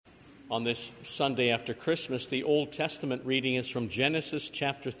On this Sunday after Christmas, the Old Testament reading is from Genesis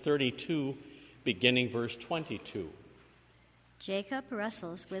chapter 32, beginning verse 22. Jacob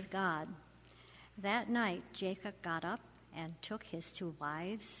wrestles with God. That night Jacob got up and took his 2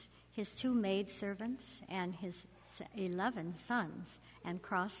 wives, his 2 maidservants, and his 11 sons, and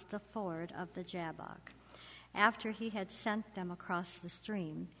crossed the ford of the Jabbok. After he had sent them across the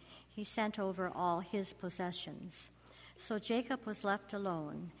stream, he sent over all his possessions. So Jacob was left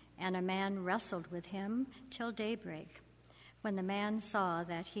alone, and a man wrestled with him till daybreak. When the man saw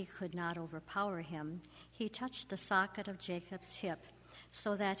that he could not overpower him, he touched the socket of Jacob's hip,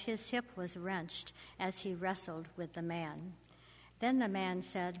 so that his hip was wrenched as he wrestled with the man. Then the man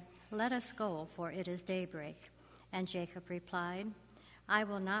said, "Let us go, for it is daybreak." And Jacob replied, "I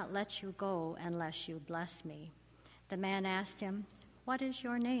will not let you go unless you bless me." The man asked him, "What is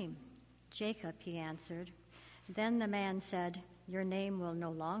your name?" "Jacob," he answered. Then the man said, "Your name will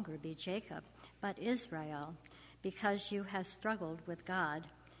no longer be Jacob, but Israel, because you have struggled with God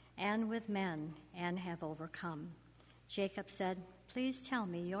and with men and have overcome." Jacob said, "Please tell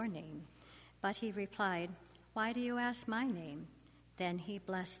me your name." But he replied, "Why do you ask my name?" Then he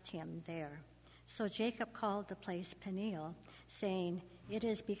blessed him there. So Jacob called the place Peniel, saying, "It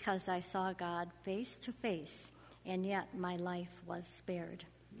is because I saw God face to face, and yet my life was spared."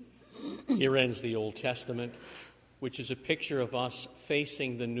 Here ends the Old Testament, which is a picture of us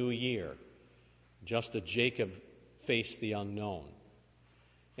facing the new year, just as Jacob faced the unknown.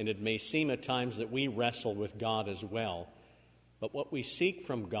 And it may seem at times that we wrestle with God as well, but what we seek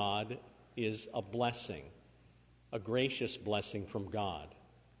from God is a blessing, a gracious blessing from God.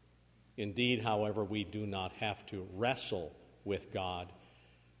 Indeed, however, we do not have to wrestle with God,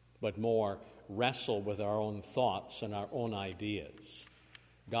 but more wrestle with our own thoughts and our own ideas.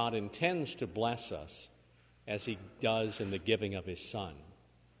 God intends to bless us as he does in the giving of his Son.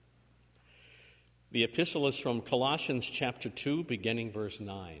 The epistle is from Colossians chapter 2, beginning verse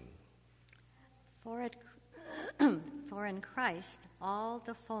 9. For in Christ all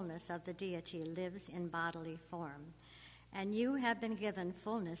the fullness of the deity lives in bodily form, and you have been given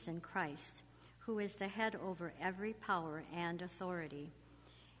fullness in Christ, who is the head over every power and authority.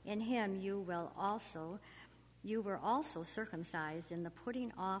 In him you were also circumcised in the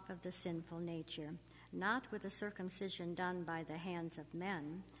putting off of the sinful nature, not with the circumcision done by the hands of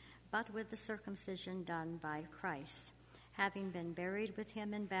men, but with the circumcision done by Christ, having been buried with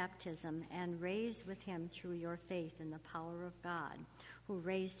him in baptism and raised with him through your faith in the power of God, who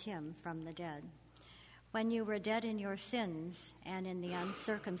raised him from the dead. When you were dead in your sins and in the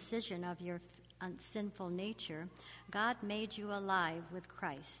uncircumcision of your sinful nature, God made you alive with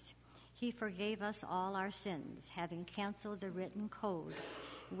Christ. He forgave us all our sins, having canceled the written code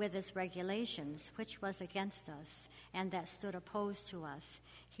with its regulations, which was against us and that stood opposed to us.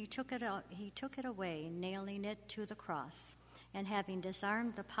 He took it away, nailing it to the cross, and having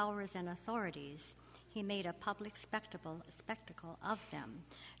disarmed the powers and authorities, he made a public spectacle of them,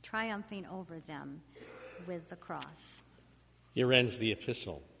 triumphing over them with the cross. Here ends the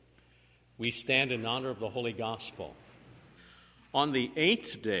epistle. We stand in honor of the Holy Gospel. On the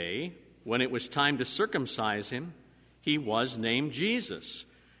 8th day, when it was time to circumcise him, he was named Jesus,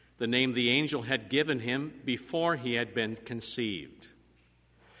 the name the angel had given him before he had been conceived.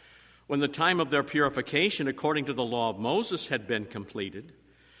 When the time of their purification according to the law of Moses had been completed,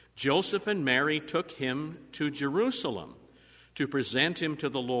 Joseph and Mary took him to Jerusalem to present him to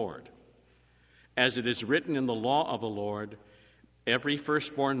the Lord. As it is written in the law of the Lord, every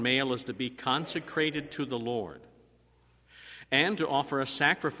firstborn male is to be consecrated to the Lord, and to offer a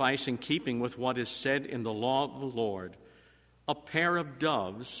sacrifice in keeping with what is said in the law of the Lord, a pair of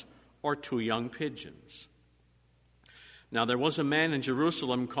doves or 2 young pigeons. Now there was a man in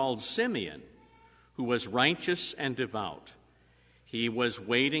Jerusalem called Simeon, who was righteous and devout. He was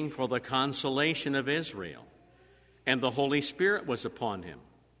waiting for the consolation of Israel, and the Holy Spirit was upon him.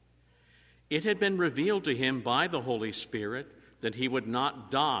 It had been revealed to him by the Holy Spirit that he would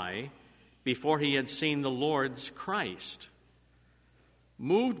not die before he had seen the Lord's Christ.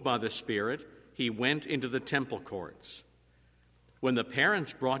 Moved by the Spirit, he went into the temple courts. When the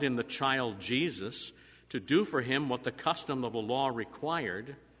parents brought in the child Jesus to do for him what the custom of the law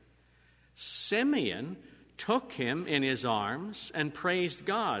required, Simeon took him in his arms and praised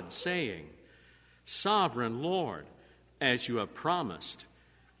God, saying, "Sovereign Lord, as you have promised,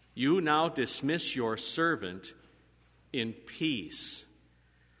 you now dismiss your servant in peace.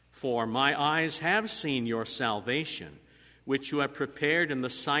 For my eyes have seen your salvation, which you have prepared in the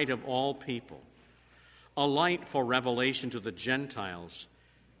sight of all people, a light for revelation to the Gentiles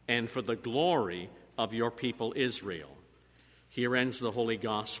and for the glory of your people Israel." Here ends the Holy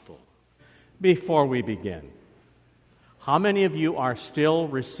Gospel. Before we begin, how many of you are still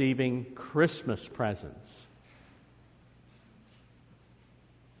receiving Christmas presents?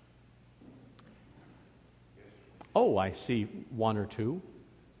 Oh, I see one or two.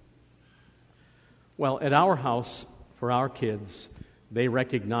 Well, at our house, for our kids, they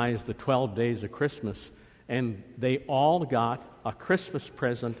recognize the 12 days of Christmas, and they all got a Christmas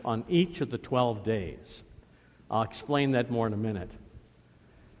present on each of the 12 days. I'll explain that more in a minute.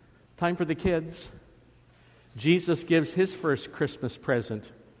 Time for the kids. Jesus gives his first Christmas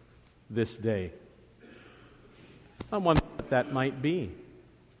present this day. I wonder what that might be.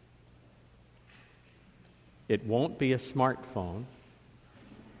 It won't be a smartphone.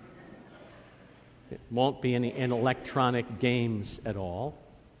 It won't be any electronic games at all.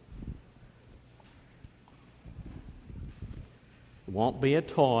 It won't be a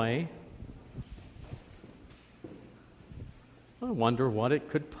toy. I wonder what it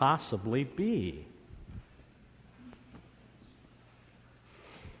could possibly be.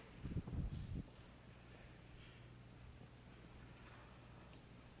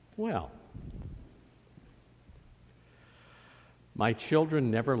 Well, my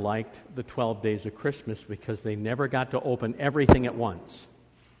children never liked the 12 days of Christmas because they never got to open everything at once.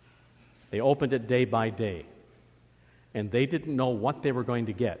 They opened it day by day, and they didn't know what they were going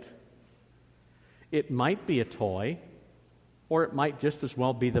to get. It might be a toy, or it might just as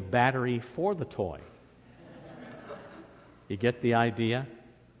well be the battery for the toy. You get the idea?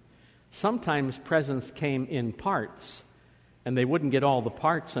 Sometimes presents came in parts, and they wouldn't get all the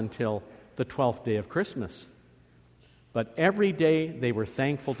parts until the 12th day of Christmas. But every day they were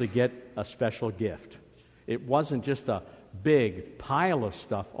thankful to get a special gift. It wasn't just a big pile of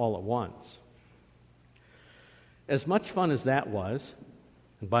stuff all at once. As much fun as that was,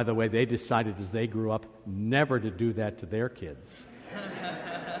 and by the way, they decided as they grew up never to do that to their kids.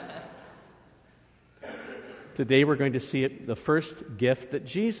 Today we're going to see the first gift that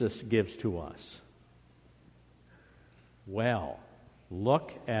Jesus gives to us. Well,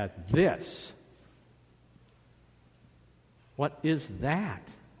 look at this. What is that?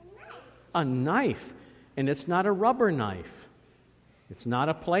 A knife. And it's not a rubber knife. It's not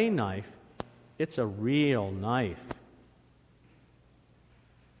a play knife. It's a real knife.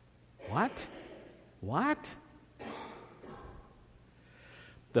 What? What?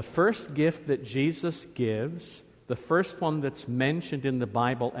 The first gift that Jesus gives, the first one that's mentioned in the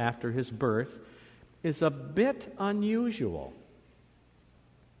Bible after his birth, is a bit unusual.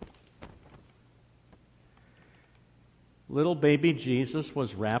 Little baby Jesus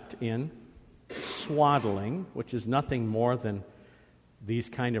was wrapped in swaddling, which is nothing more than these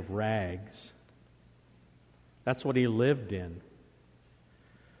kind of rags. That's what he lived in.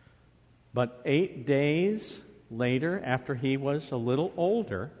 But 8 days later, after he was a little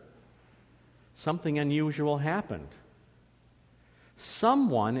older, something unusual happened.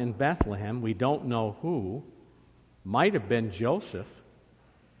 Someone in Bethlehem, we don't know who, might have been Joseph,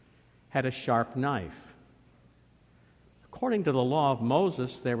 had a sharp knife. According to the law of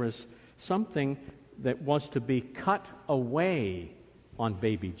Moses, there was something that was to be cut away on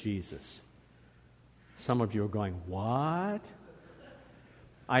baby Jesus. Some of you are going, what?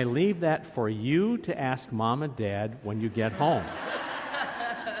 I leave that for you to ask Mom and Dad when you get home.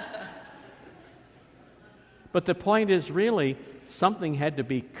 But the point is really, something had to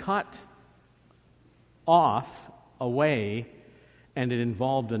be cut off, away, and it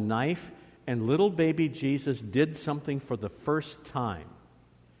involved a knife. And little baby Jesus did something for the first time.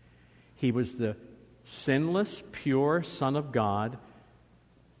 He was the sinless, pure Son of God.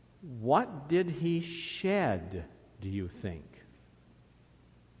 What did he shed, do you think?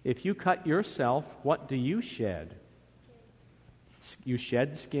 If you cut yourself, what do you shed? You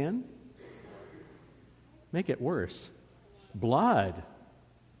shed skin? Make it worse. Blood.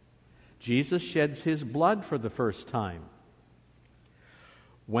 Jesus sheds his blood for the first time.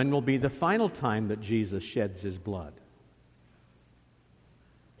 When will be the final time that Jesus sheds his blood?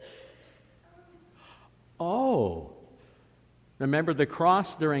 Oh, remember the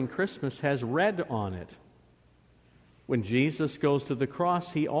cross during Christmas has red on it. When Jesus goes to the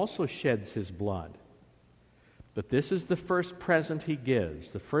cross, he also sheds his blood. But this is the first present he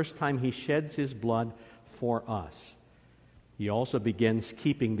gives, the first time he sheds his blood for us. He also begins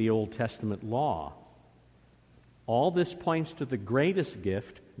keeping the Old Testament law. All this points to the greatest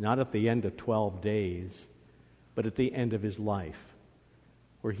gift, not at the end of 12 days, but at the end of his life,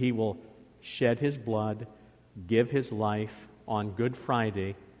 where he will shed his blood, give his life on Good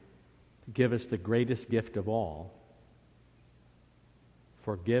Friday to give us the greatest gift of all,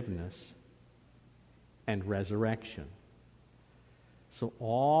 forgiveness and resurrection. So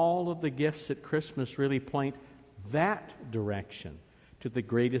all of the gifts at Christmas really point that direction to the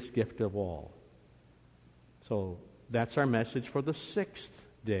greatest gift of all. So that's our message for the 6th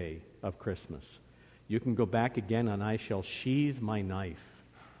day of Christmas. You can go back again on I Shall Sheathe My Knife.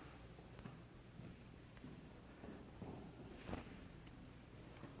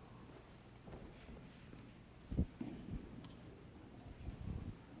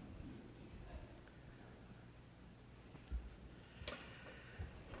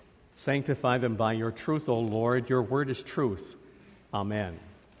 Sanctify them by your truth, O Lord. Your word is truth. Amen.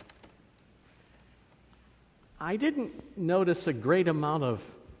 I didn't notice a great amount of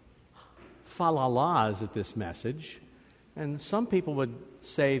fa-la-las at this message. And some people would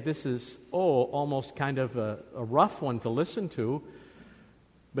say this is, almost kind of a rough one to listen to.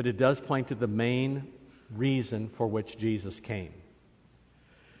 But it does point to the main reason for which Jesus came.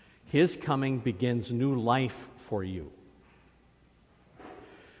 His coming begins new life for you.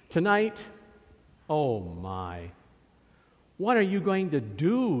 Tonight, oh my, what are you going to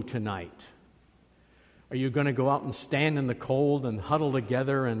do tonight? Are you going to go out and stand in the cold and huddle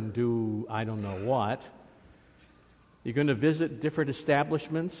together and do I don't know what? You're going to visit different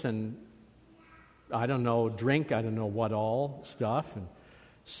establishments and I don't know, drink I don't know what all stuff and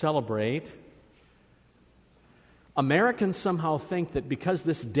celebrate. Americans somehow think that because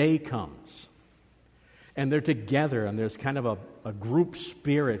this day comes and they're together and there's kind of a group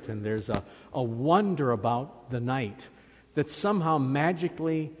spirit and there's a wonder about the night, that somehow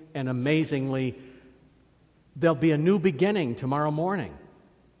magically and amazingly there'll be a new beginning tomorrow morning.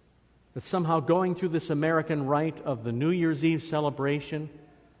 That somehow going through this American rite of the New Year's Eve celebration,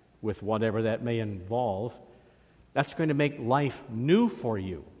 with whatever that may involve, that's going to make life new for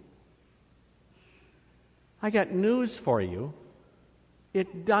you. I got news for you.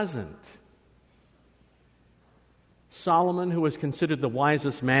 It doesn't. Solomon, who was considered the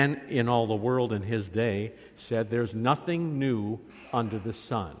wisest man in all the world in his day, said there's nothing new under the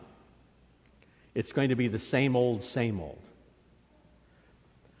sun. It's going to be the same old, same old.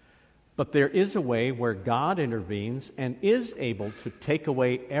 But there is a way where God intervenes and is able to take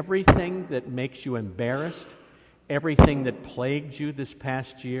away everything that makes you embarrassed, everything that plagued you this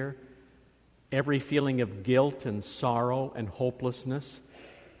past year, every feeling of guilt and sorrow and hopelessness.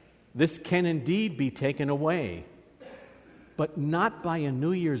 This can indeed be taken away, but not by a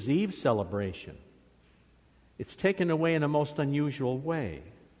New Year's Eve celebration. It's taken away in a most unusual way.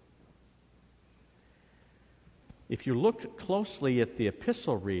 If you looked closely at the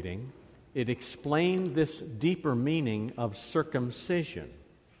epistle reading, it explained this deeper meaning of circumcision.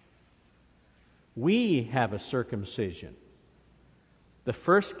 We have a circumcision. The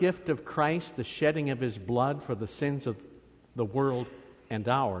first gift of Christ, the shedding of His blood for the sins of the world and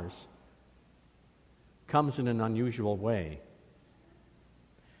ours, comes in an unusual way.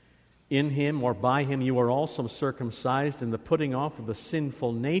 In Him or by Him you are also circumcised in the putting off of the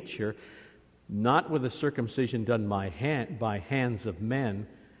sinful nature, not with the circumcision done by hands of men,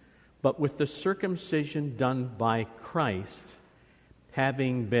 but with the circumcision done by Christ,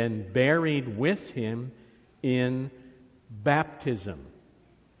 having been buried with Him in baptism,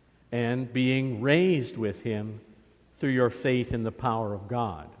 and being raised with Him through your faith in the power of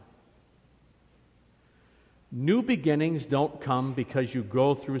God. New beginnings don't come because you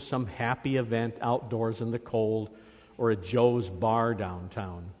go through some happy event outdoors in the cold or at Joe's bar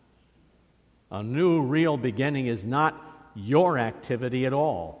downtown. A new real beginning is not your activity at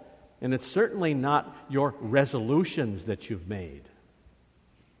all, and it's certainly not your resolutions that you've made.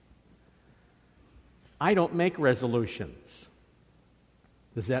 I don't make resolutions.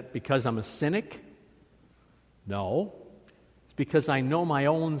 Is that because I'm a cynic? No. It's because I know my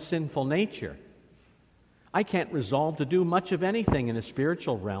own sinful nature. I can't resolve to do much of anything in a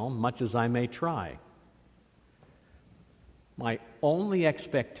spiritual realm, much as I may try. My only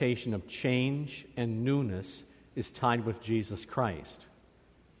expectation of change and newness is tied with Jesus Christ.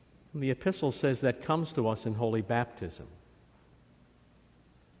 And the epistle says that comes to us in holy baptism.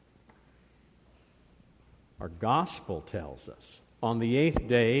 Our gospel tells us on the 8th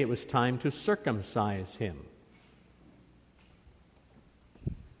day it was time to circumcise him.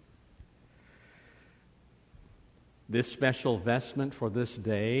 This special vestment for this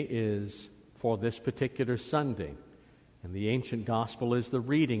day is for this particular Sunday. And the ancient gospel is the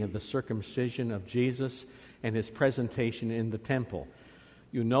reading of the circumcision of Jesus and his presentation in the temple.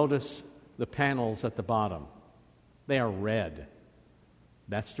 You notice the panels at the bottom. They are red.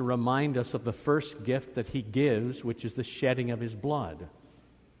 That's to remind us of the first gift that he gives, which is the shedding of his blood.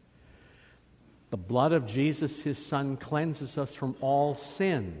 The blood of Jesus, his Son, cleanses us from all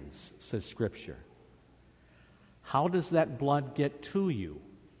sins, says Scripture. how does that blood get to you?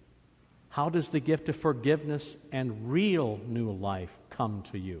 How does the gift of forgiveness and real new life come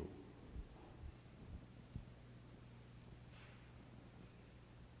to you?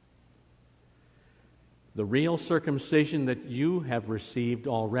 The real circumcision that you have received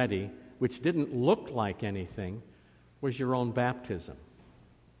already, which didn't look like anything, was your own baptism.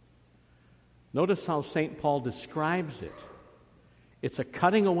 Notice how St. Paul describes it. It's a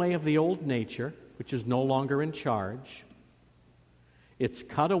cutting away of the old nature, which is no longer in charge. It's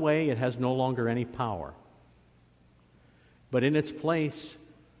cut away, it has no longer any power. But in its place,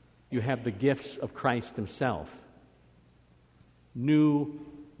 you have the gifts of Christ himself. New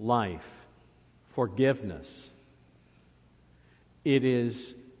life, forgiveness. It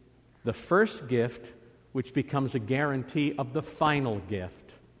is the first gift which becomes a guarantee of the final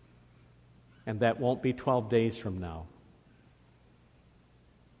gift. And that won't be 12 days from now.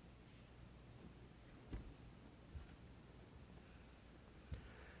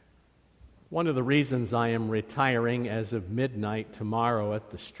 One of the reasons I am retiring as of midnight tomorrow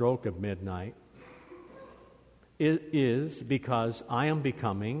at the stroke of midnight is because I am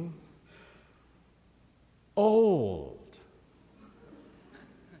becoming old.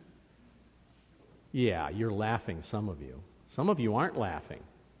 Yeah, you're laughing, some of you. Some of you aren't laughing.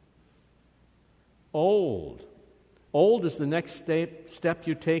 Old. Old is the next step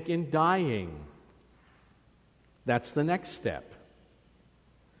you take in dying. That's the next step.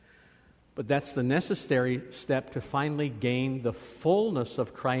 But that's the necessary step to finally gain the fullness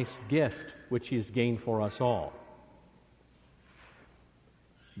of Christ's gift, which he has gained for us all.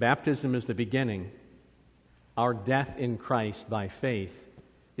 Baptism is the beginning. Our death in Christ by faith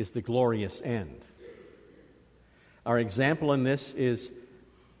is the glorious end. Our example in this is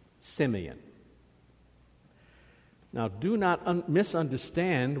Simeon. Now, do not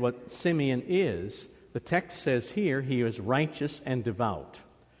misunderstand what Simeon is. The text says here he is righteous and devout.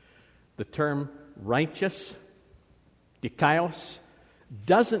 The term righteous, dikaios,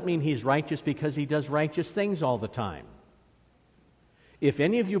 doesn't mean he's righteous because he does righteous things all the time. If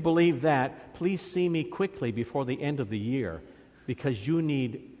any of you believe that, please see me quickly before the end of the year because you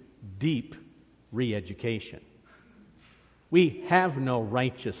need deep re-education. We have no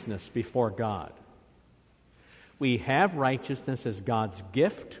righteousness before God. We have righteousness as God's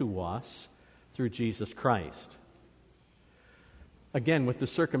gift to us through Jesus Christ. Again, with the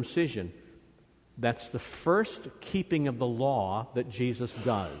circumcision, that's the first keeping of the law that Jesus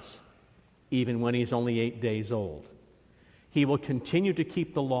does, even when he's only 8 days old. He will continue to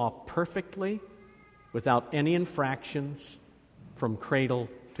keep the law perfectly, without any infractions, from cradle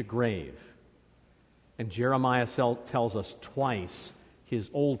to grave. And Jeremiah tells us twice his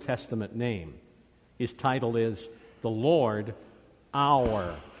Old Testament name. His title is The Lord,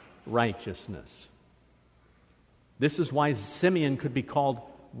 Our Righteousness. This is why Simeon could be called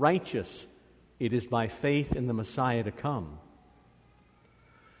righteous. It is by faith in the Messiah to come.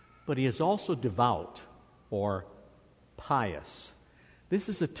 But he is also devout or pious. This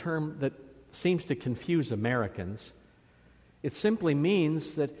is a term that seems to confuse Americans. It simply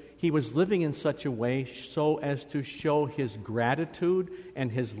means that he was living in such a way so as to show his gratitude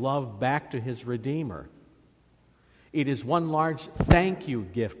and his love back to his Redeemer. It is one large thank you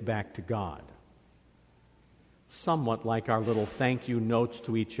gift back to God. Somewhat like our little thank you notes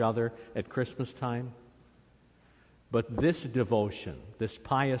to each other at Christmas time. But this devotion, this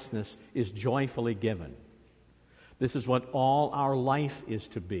piousness, is joyfully given. This is what all our life is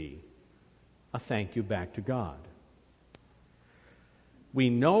to be, a thank you back to God. We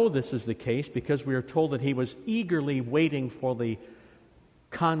know this is the case because we are told that he was eagerly waiting for the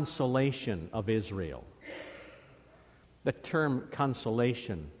consolation of Israel. The term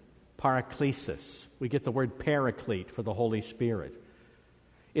consolation, paraklesis, we get the word paraclete for the Holy Spirit.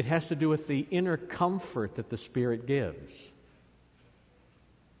 It has to do with the inner comfort that the Spirit gives.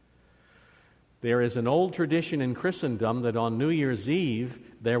 There is an old tradition in Christendom that on New Year's Eve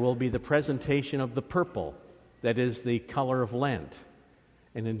there will be the presentation of the purple, that is the color of Lent.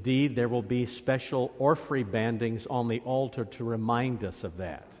 And indeed there will be special orphrey bandings on the altar to remind us of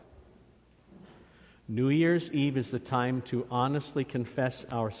that. New Year's Eve is the time to honestly confess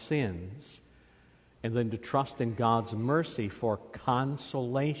our sins and then to trust in God's mercy for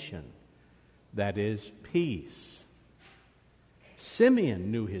consolation, that is, peace. Simeon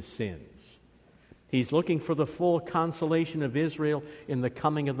knew his sins. He's looking for the full consolation of Israel in the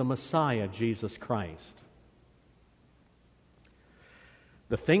coming of the Messiah, Jesus Christ.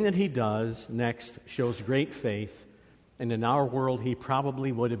 The thing that he does next shows great faith, and in our world he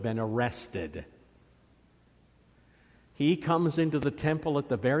probably would have been arrested. He comes into the temple at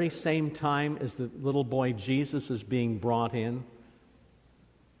the very same time as the little boy Jesus is being brought in.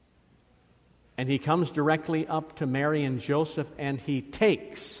 And he comes directly up to Mary and Joseph, and he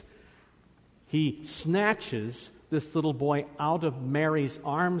snatches this little boy out of Mary's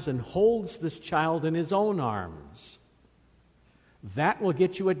arms and holds this child in his own arms. That will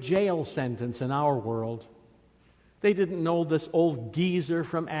get you a jail sentence in our world. They didn't know this old geezer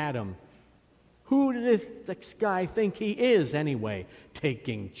from Adam. Who did this guy think he is anyway,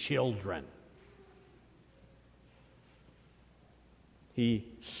 taking children? He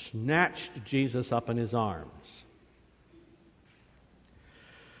snatched Jesus up in his arms.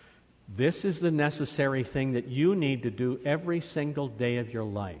 This is the necessary thing that you need to do every single day of your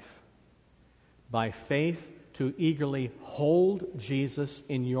life. By faith, to eagerly hold Jesus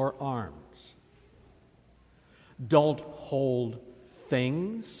in your arms. Don't hold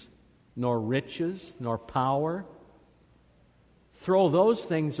things, nor riches, nor power. Throw those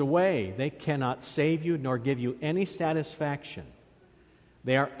things away. They cannot save you nor give you any satisfaction.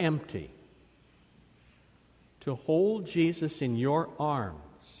 They are empty. To hold Jesus in your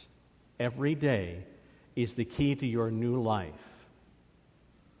arms every day is the key to your new life.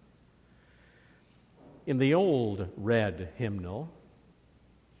 In the old red hymnal,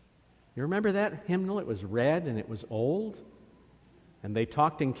 you remember that hymnal? It was red and it was old, and they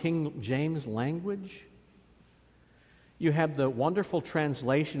talked in King James language. You have the wonderful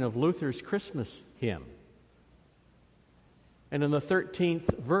translation of Luther's Christmas hymn. And in the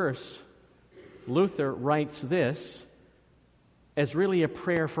 13th verse, Luther writes this as really a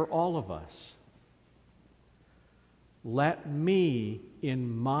prayer for all of us. Let me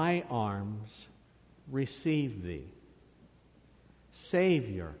in my arms receive thee.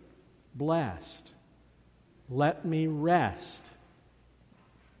 Savior, blessed, let me rest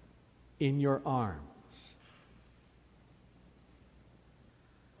in your arms.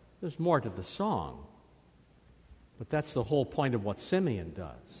 There's more to the song, but that's the whole point of what Simeon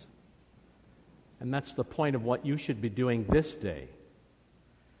does. And that's the point of what you should be doing this day.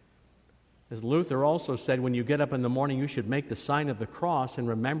 As Luther also said, when you get up in the morning, you should make the sign of the cross in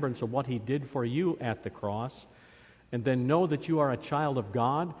remembrance of what he did for you at the cross, and then know that you are a child of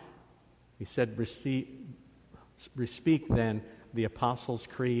God. He said, bespeak then the Apostles'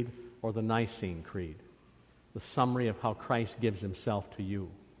 Creed or the Nicene Creed, the summary of how Christ gives himself to you.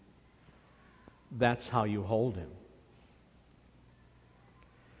 That's how you hold him.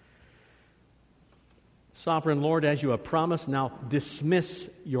 Sovereign Lord, as you have promised, now dismiss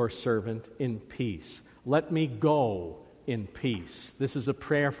your servant in peace. Let me go in peace. This is a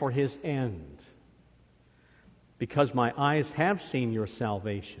prayer for his end. Because my eyes have seen your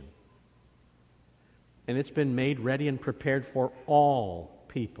salvation, and it's been made ready and prepared for all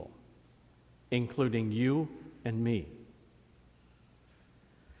people, including you and me.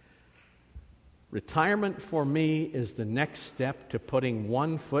 Retirement for me is the next step to putting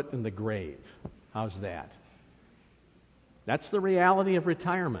one foot in the grave. How's that? That's the reality of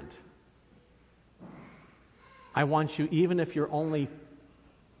retirement. I want you, even if you're only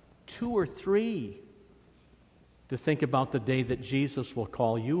 2 or 3, to think about the day that Jesus will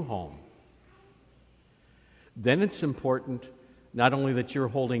call you home. Then it's important not only that you're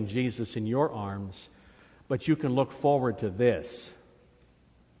holding Jesus in your arms, but you can look forward to this.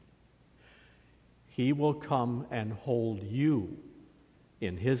 He will come and hold you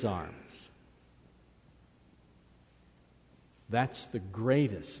in his arms. That's the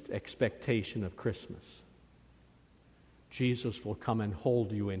greatest expectation of Christmas. Jesus will come and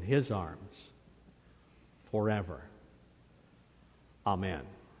hold you in his arms forever. Amen.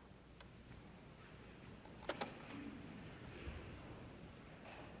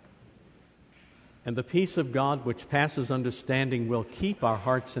 And the peace of God, which passes understanding, will keep our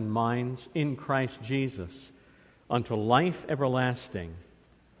hearts and minds in Christ Jesus unto life everlasting.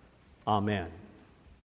 Amen.